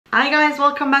Hi guys,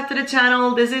 welcome back to the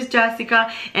channel. This is Jessica,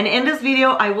 and in this video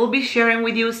I will be sharing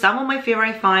with you some of my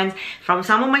favorite finds from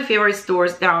some of my favorite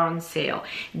stores that are on sale.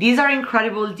 These are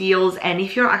incredible deals, and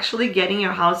if you're actually getting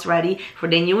your house ready for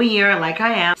the new year like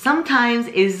I am, sometimes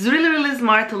it's really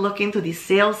smart to look into the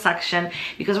sales section,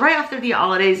 because right after the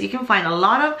holidays you can find a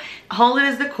lot of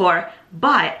holidays decor,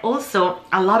 but also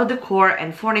a lot of decor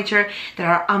and furniture that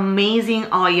are amazing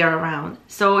all year round.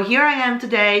 So here I am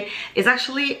today. It's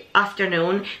actually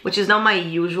afternoon, which is not my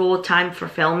usual time for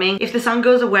filming. If the sun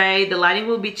goes away, the lighting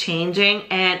will be changing,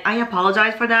 and I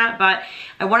apologize for that, but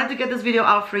I wanted to get this video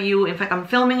out for you. In fact, I'm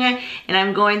filming it and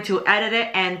I'm going to edit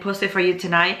it and post it for you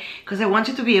tonight, because I want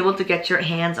you to be able to get your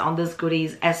hands on these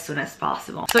goodies as soon as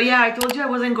possible. So yeah, I told you I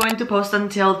wasn't going to post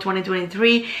until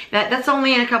 2023. That's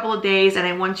only in a couple of days, and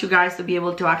I want you guys to be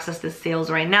able to access the sales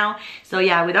right now. So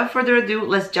yeah, without further ado,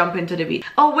 let's jump into the video.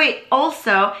 Oh wait,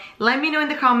 also let me know in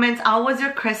the comments how was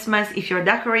your Christmas, if you're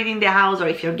decorating the house or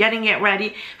if you're getting it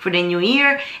ready for the new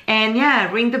year. And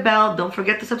yeah, ring the bell, don't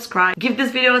forget to subscribe, give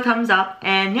this video a thumbs up,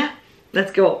 and yeah,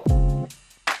 let's go.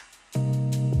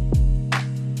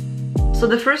 So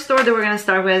the first store that we're gonna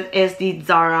start with is the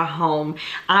Zara home.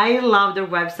 I love their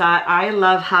website. I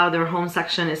love how their home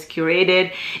section is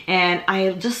curated, and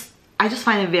I just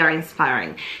find it very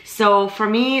inspiring. So for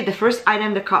me, the first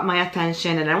item that caught my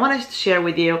attention and I want to share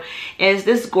with you is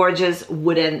this gorgeous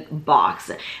wooden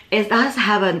box. It does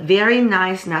have a very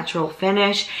nice natural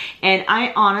finish, and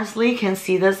I honestly can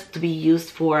see this to be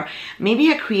used for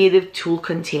maybe a creative tool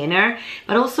container,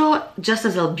 but also just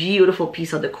as a beautiful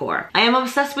piece of decor. I am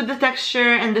obsessed with the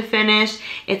texture and the finish.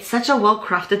 It's such a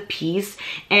well-crafted piece,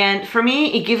 and for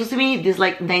me, it gives me these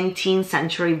like 19th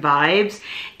century vibes,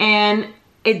 and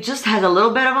it just has a little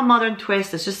bit of a modern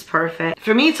twist. It's just perfect.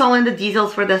 For me, it's all in the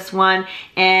details for this one,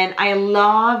 and I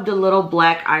love the little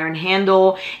black iron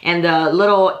handle and the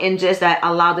little hinges that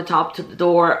allow the top to the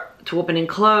door to open and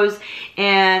close.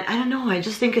 And I don't know, I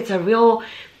just think it's a real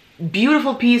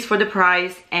beautiful piece for the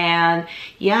price. And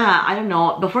yeah, I don't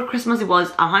know, before Christmas it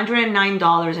was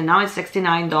 $109 and now it's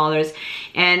 $69,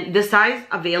 and the size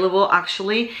available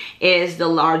actually is the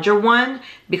larger one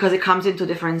because it comes into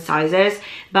different sizes,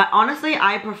 but honestly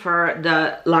I prefer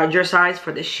the larger size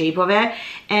for the shape of it.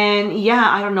 And yeah,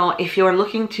 I don't know, if you're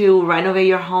looking to renovate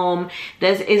your home,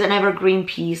 this is an evergreen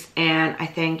piece, and I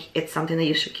think it's something that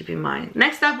you should keep in mind.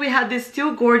 Next up, we have these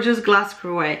two gorgeous glass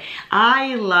cruet.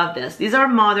 I love this. These are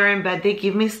modern, but they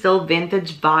give me still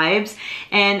vintage vibes,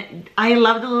 and I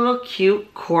love the little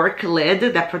cute cork lid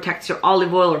that protects your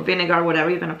olive oil or vinegar, whatever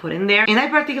you're gonna put in there. And I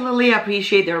particularly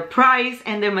appreciate their price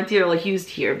and the material used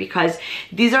here, because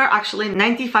these are actually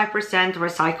 95%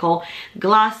 recycled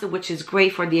glass, which is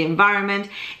great for the environment,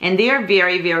 and they are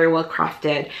very well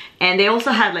crafted. And they also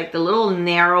had like the little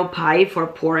narrow pipe for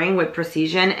pouring with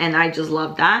precision, and I just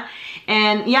love that.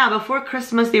 And yeah, before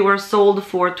Christmas they were sold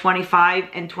for $25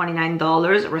 and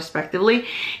 $29 respectively,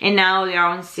 and now they are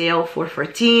on sale for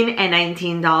 $14 and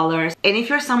 $19. And if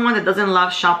you're someone that doesn't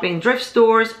love shopping thrift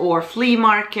stores or flea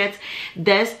markets,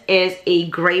 this is a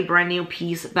great brand new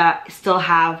piece but still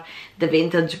have the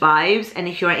vintage vibes, and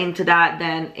if you're into that,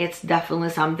 then it's definitely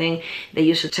something that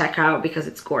you should check out because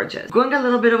it's gorgeous. Going a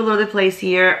little bit all over the place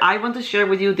here, I want to share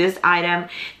with you this item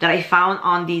that I found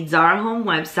on the Zara home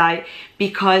website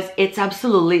because it's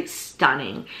absolutely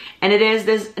stunning, and it is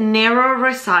this narrow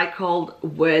recycled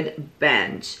wood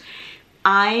bench.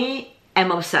 I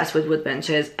am obsessed with wood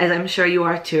benches, as I'm sure you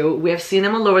are too. We have seen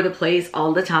them all over the place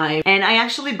all the time, and I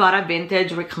actually bought a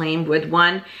vintage reclaimed wood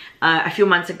one a few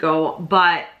months ago,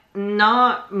 but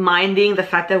not minding the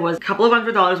fact that it was a couple of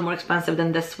 $100 more expensive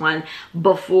than this one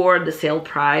before the sale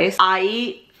price.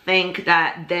 I think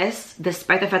that this,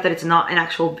 despite the fact that it's not an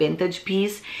actual vintage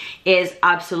piece, is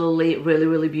absolutely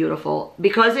really beautiful.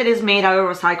 Because it is made out of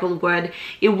recycled wood,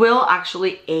 it will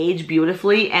actually age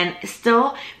beautifully and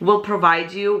still will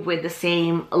provide you with the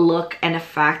same look and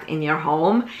effect in your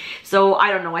home. So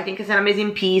I don't know, I think it's an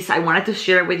amazing piece. I wanted to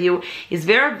share it with you. It's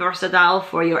very versatile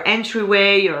for your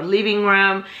entryway, your living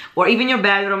room, or even your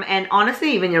bedroom, and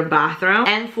honestly even your bathroom.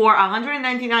 And for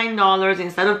 $199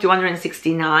 instead of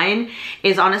 $269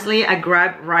 is honestly a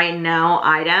grab right now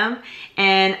item.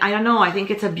 And I don't know, I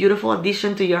think it's a beautiful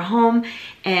addition to your home,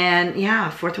 and yeah,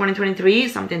 for 2023,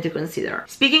 something to consider.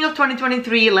 Speaking of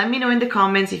 2023, let me know in the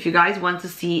comments if you guys want to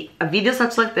see a video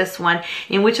such like this one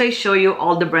in which I show you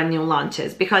all the brand new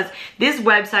launches, because this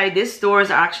website, these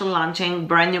stores are actually launching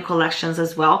brand new collections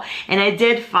as well, and I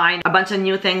did find a bunch of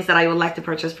new things that I would like to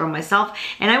purchase for myself,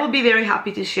 and I will be very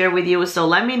happy to share with you. So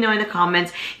let me know in the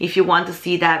comments if you want to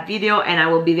see that video, and I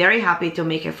will be very happy to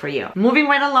make it for you. Moving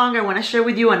right along, I want to share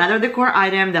with you another decor more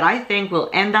item that I think will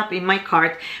end up in my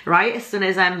cart right as soon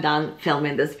as I'm done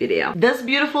filming this video. This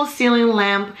beautiful ceiling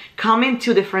lamp comes in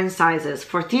two different sizes,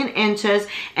 14 inches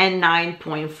and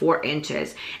 9.4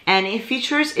 inches. And it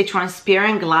features a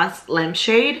transparent glass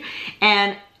lampshade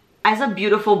and has a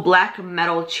beautiful black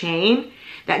metal chain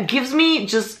that gives me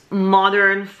just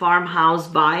modern farmhouse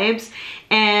vibes.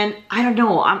 And I don't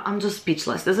know, I'm just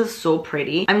speechless. This is so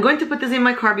pretty. I'm going to put this in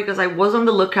my cart because I was on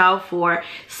the lookout for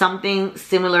something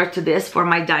similar to this for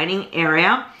my dining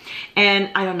area. And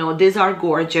I don't know, these are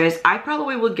gorgeous. I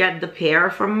probably would get the pair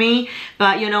from me,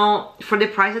 but you know, for the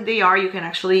price that they are, you can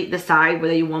actually decide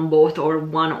whether you want both or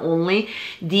one only.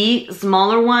 The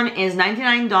smaller one is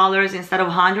 $99 instead of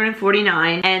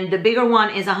 $149, and the bigger one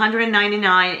is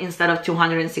 $199 instead of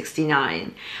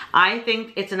 $269. I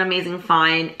think it's an amazing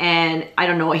find, and I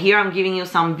don't know, here I'm giving you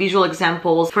some visual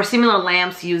examples for similar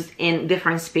lamps used in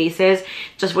different spaces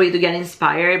just for you to get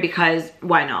inspired, because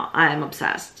why not? I am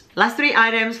obsessed. Last three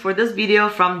items for this video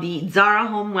from the Zara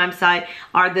home website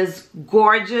are these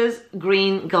gorgeous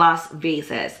green glass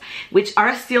vases, which are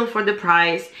a steal for the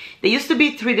price. There used to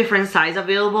be 3 different sizes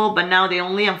available, but now they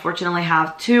only unfortunately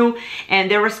have 2,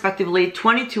 and they're respectively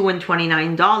 $22 and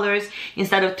 $29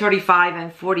 instead of $35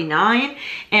 and $49.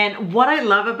 And what I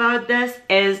love about this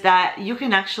is that you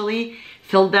can actually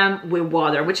fill them with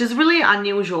water, which is really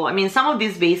unusual. I mean, some of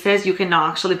these vases you cannot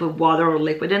actually put water or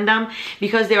liquid in them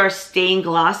because they are stained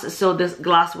glass, so this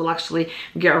glass will actually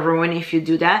get ruined if you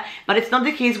do that, but it's not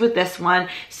the case with this one,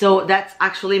 so that's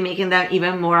actually making them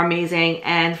even more amazing.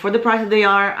 And for the price that they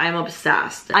are, I'm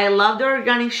obsessed. I love the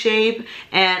organic shape,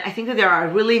 and I think that they are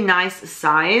a really nice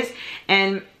size,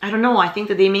 and I don't know, I think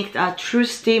that they make a true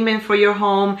statement for your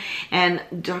home, and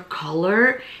their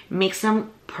color makes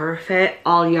them perfect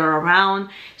all year around.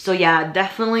 So yeah,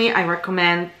 definitely I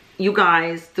recommend you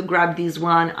guys to grab these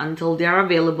one until they're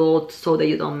available so that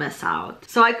you don't miss out.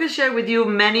 So I could share with you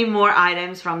many more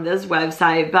items from this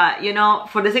website, but you know,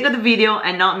 for the sake of the video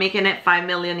and not making it 5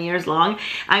 million years long,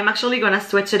 I'm actually gonna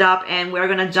switch it up and we're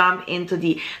gonna jump into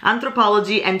the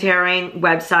Anthropologie and Terrain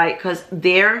website, because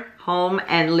their home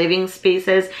and living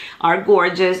spaces are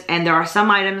gorgeous, and there are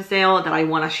some items sale that I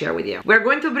want to share with you. We're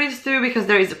going to breeze through because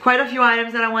there is quite a few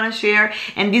items that I want to share,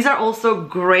 and these are also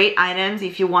great items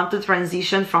if you want to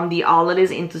transition from the holidays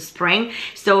into spring,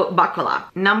 so buckle up.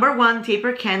 Number 1,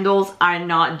 taper candles are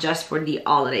not just for the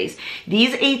holidays.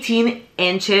 These 18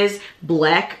 inches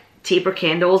black taper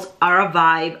candles are a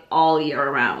vibe all year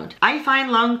around. I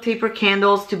find long taper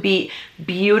candles to be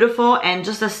beautiful and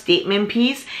just a statement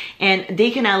piece, and they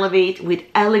can elevate with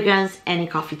elegance any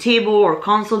coffee table or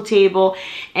console table.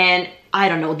 And I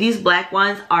don't know, these black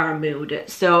ones are a mood.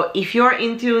 So if you're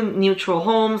into neutral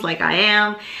homes like I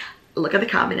am, look at the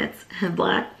cabinets,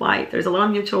 black, white, there's a lot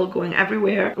of neutral going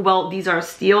everywhere. Well, these are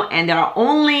steel and they are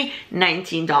only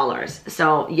 $19.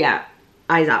 So yeah,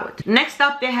 eyes out. Next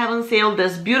up, they have on sale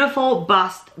this beautiful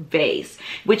bust vase,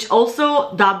 which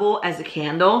also double as a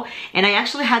candle, and I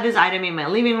actually had this item in my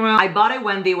living room. I bought it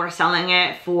when they were selling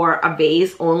it for a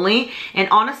vase only, and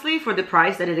honestly, for the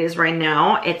price that it is right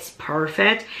now, it's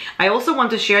perfect. I also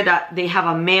want to share that they have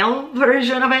a male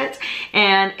version of it,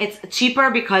 and it's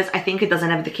cheaper because I think it doesn't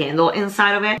have the candle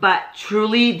inside of it, but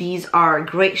truly these are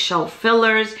great shelf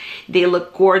fillers. They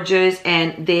look gorgeous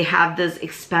and they have this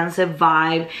expensive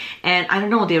vibe, and I don't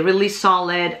know, they're really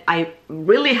solid,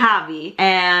 really heavy,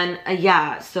 and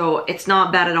yeah, so it's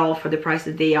not bad at all for the price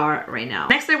that they are right now.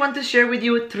 Next, I want to share with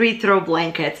you 3 throw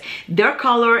blankets. Their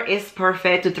color is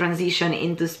perfect to transition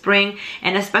into spring,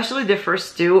 and especially the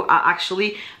first 2 are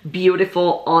actually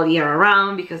beautiful all year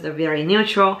around because they're very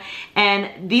neutral.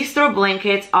 And these throw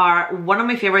blankets are one of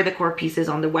my favorite decor pieces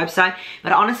on the website,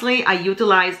 but honestly, I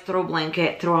utilize throw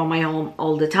blanket throughout my home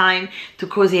all the time to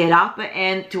cozy it up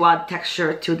and to add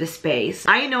texture to the space.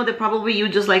 I know that probably you,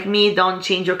 just like me, don't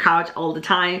change your couch all the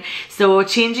time, so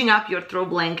changing up your throw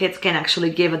blankets can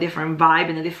actually give a different vibe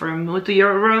and a different mood to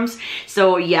your rooms.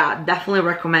 So yeah, definitely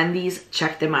recommend these,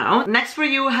 check them out. Next for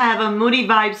you, have a moody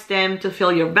vibe stem to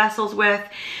fill your vessels with.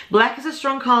 Black is a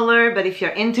strong color, but if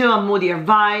you're into a moodier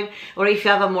vibe, or if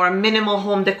you have a more minimal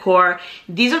home decor,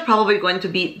 these are probably going to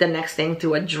be the next thing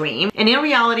to a dream. And in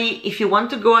reality, if you want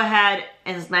to go ahead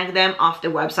and snag them off the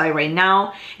website right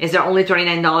now, is they're only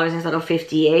 $39 instead of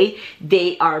 $58.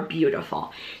 They are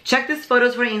beautiful. Check these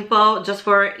photos for info, just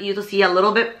for you to see a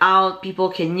little bit how people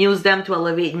can use them to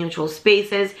elevate neutral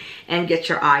spaces and get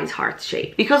your eyes heart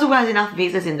shaped. Because who has enough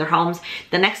vases in their homes,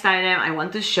 the next item I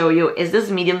want to show you is this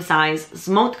medium-sized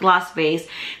smoked glass vase,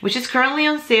 which is currently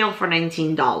on sale for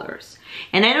 $19.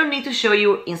 And I don't need to show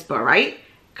you inspo, right?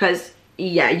 Because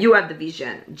yeah, you have the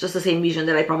vision, just the same vision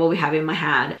that I probably have in my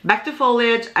head. Back to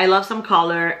foliage, I love some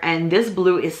color, and this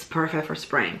blue is perfect for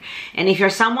spring. And if you're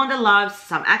someone that loves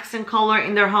some accent color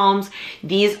in their homes,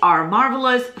 these are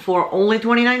marvelous for only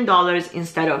 $29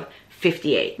 instead of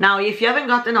 $58. Now, if you haven't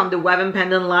gotten on the web and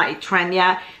pendant light trend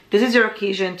yet, this is your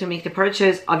occasion to make the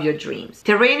purchase of your dreams.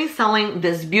 Terrain is selling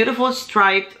this beautiful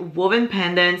striped woven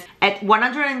pendants at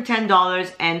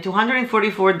 $110 and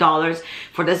 $244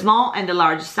 for the small and the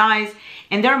large size,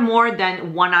 and they're more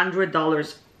than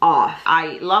 $100 off.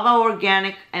 I love how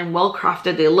organic and well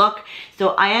crafted they look,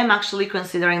 so I am actually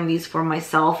considering these for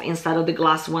myself instead of the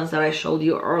glass ones that I showed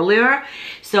you earlier.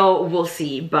 So we'll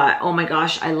see, but oh my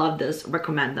gosh, I love this.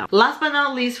 Recommend them. Last but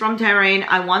not least, from Terrain,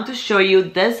 I want to show you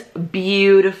this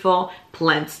beautiful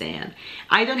plant stand.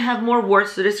 I don't have more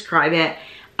words to describe it.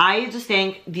 I just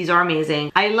think these are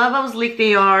amazing. I love how sleek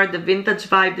they are, the vintage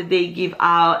vibe that they give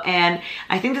out, and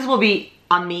I think this will be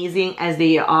amazing as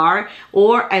they are,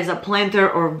 or as a planter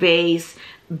or vase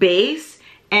base.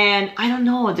 And I don't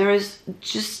know, these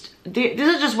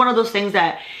are just one of those things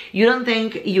that you don't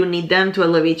think you need them to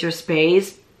elevate your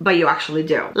space, but you actually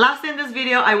do. Last in this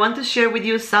video, I want to share with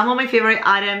you some of my favorite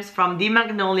items from the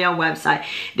Magnolia website.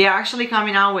 They are actually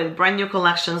coming out with brand new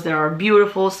collections that are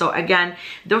beautiful. So again,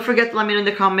 don't forget to let me know in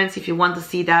the comments if you want to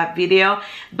see that video.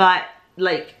 But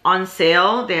like on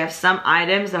sale, they have some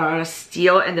items that are a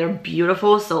steal and they're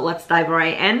beautiful, so let's dive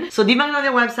right in. So the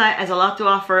Magnolia website has a lot to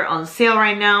offer on sale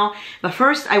right now, but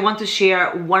first I want to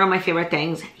share one of my favorite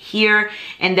things here,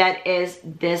 and that is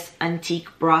this antique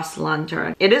brass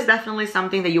lantern. It is definitely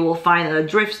something that you will find at a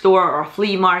thrift store or a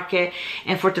flea market,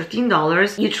 and for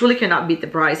 $13 you truly cannot beat the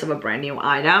price of a brand new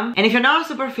item. And if you're not a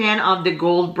super fan of the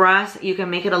gold brass, you can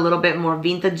make it a little bit more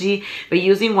vintagey by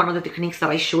using one of the techniques that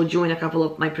I showed you in a couple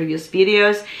of my previous videos,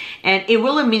 and it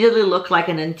will immediately look like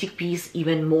an antique piece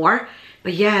even more.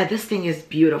 But yeah, this thing is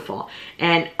beautiful,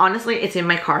 and honestly it's in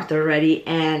my cart already,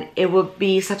 and it would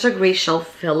be such a great shelf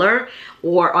filler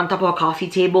or on top of a coffee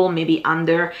table, maybe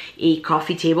under a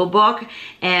coffee table book.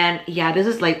 And yeah, this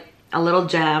is like a little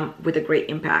gem with a great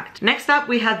impact. Next up,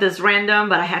 we had this random,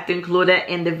 but I had to include it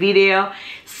in the video,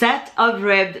 set of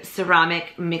ribbed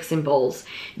ceramic mixing bowls.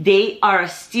 They are a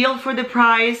steal for the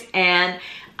price, and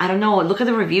I don't know, look at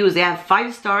the reviews. They have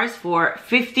 5 stars for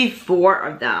 54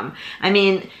 of them. I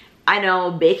mean, I know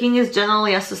baking is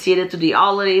generally associated to the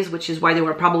holidays, which is why they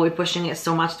were probably pushing it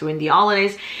so much during the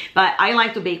holidays, but I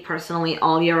like to bake personally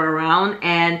all year around,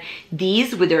 and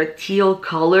these with their teal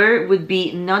color would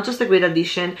be not just a great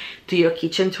addition to your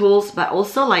kitchen tools, but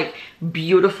also like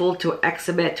beautiful to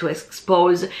exhibit, to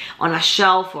expose on a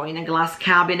shelf or in a glass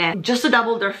cabinet, just to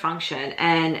double their function.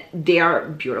 And they are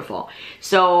beautiful.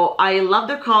 So I love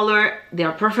the color. They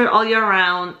are perfect all year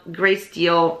round. Great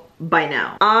steal by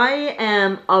now. I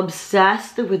am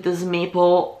obsessed with this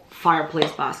maple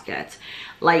fireplace basket.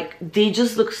 Like, they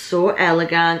just look so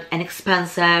elegant and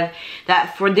expensive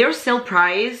that for their sale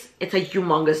price, it's a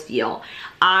humongous deal.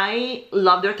 I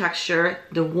love their texture,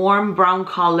 the warm brown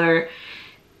color.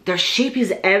 Their shape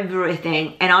is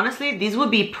everything, and honestly these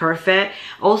would be perfect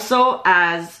also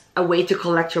as a way to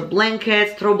collect your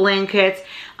blankets, throw blankets,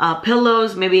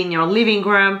 pillows, maybe in your living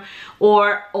room,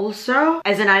 or also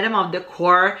as an item of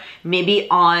decor, maybe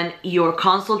on your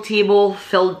console table,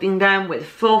 filling them with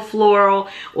faux floral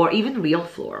or even real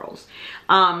florals.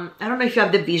 I don't know if you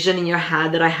have the vision in your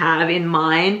head that I have in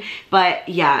mind, but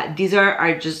yeah, these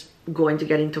are just going to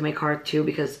get into my cart too,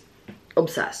 because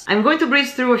obsessed. I'm going to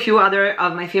breeze through a few other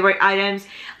of my favorite items.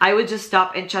 I would just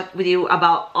stop and chat with you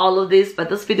about all of this, but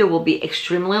this video will be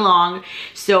extremely long,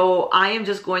 so I am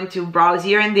just going to browse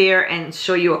here and there and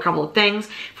show you a couple of things.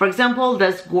 For example,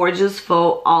 this gorgeous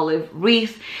faux olive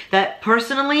wreath that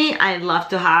personally I'd love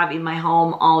to have in my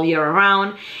home all year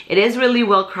around. It is really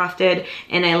well crafted,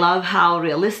 and I love how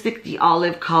realistic the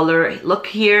olive color look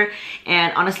here,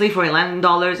 and honestly for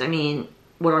 $11, I mean,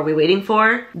 what are we waiting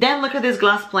for? Then look at this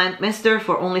glass plant mister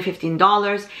for only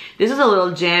 $15. This is a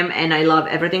little gem, and I love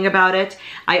everything about it.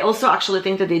 I also actually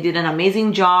think that they did an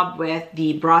amazing job with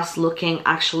the brass looking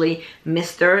actually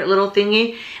mister little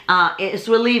thingy. It's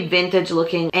really vintage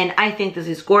looking, and I think this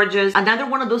is gorgeous. Another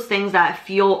one of those things that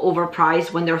feel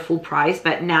overpriced when they're full price,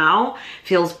 but now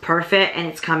feels perfect and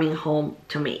it's coming home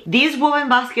to me. These woven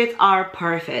baskets are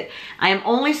perfect. I am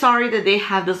only sorry that they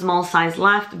have the small size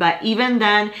left, but even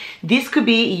then, this could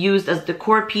be used as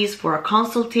decor piece for a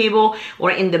console table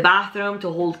or in the bathroom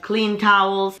to hold clean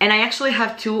towels. And I actually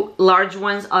have 2 large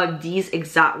ones of these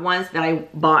exact ones that I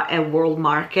bought at World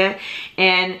Market,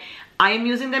 and I am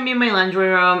using them in my laundry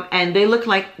room and they look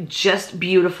like just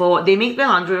beautiful. They make the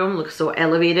laundry room look so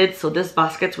elevated. So these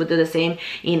baskets would do the same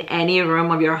in any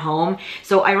room of your home.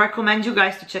 So I recommend you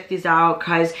guys to check these out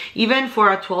because even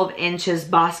for a 12 inches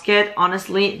basket,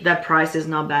 honestly, the price is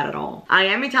not bad at all. I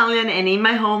am Italian and in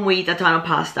my home we eat a ton of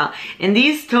pasta. And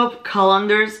these top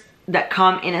colanders that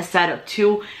come in a set of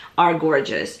 2 are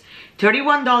gorgeous.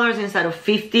 $31 instead of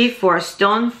 $50 for a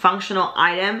stone functional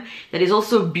item that is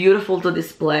also beautiful to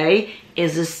display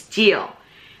is a steal.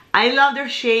 I love their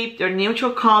shape, their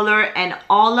neutral color, and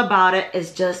all about it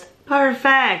is just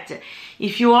perfect.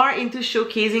 If you are into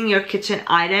showcasing your kitchen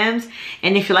items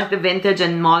and if you like the vintage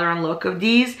and modern look of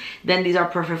these, then these are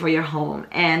perfect for your home.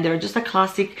 And they're just a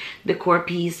classic decor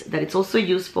piece that it's also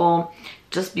useful,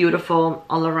 just beautiful,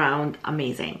 all around,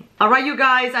 amazing. All right, you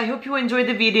guys, I hope you enjoyed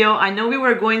the video. I know we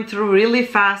were going through really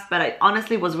fast, but I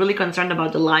honestly was really concerned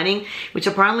about the lighting, which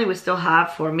apparently we still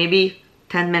have for maybe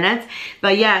 10 minutes.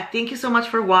 But yeah, thank you so much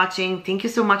for watching. Thank you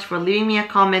so much for leaving me a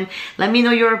comment. Let me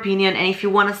know your opinion, and if you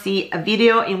want to see a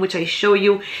video in which I show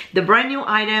you the brand new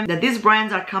item that these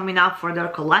brands are coming out for their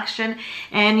collection.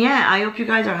 And yeah, I hope you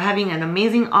guys are having an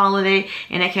amazing holiday,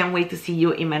 and I can't wait to see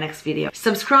you in my next video.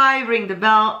 Subscribe, ring the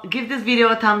bell, give this video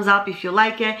a thumbs up if you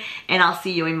like it, and I'll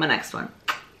see you in my next one.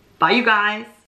 Bye, you guys.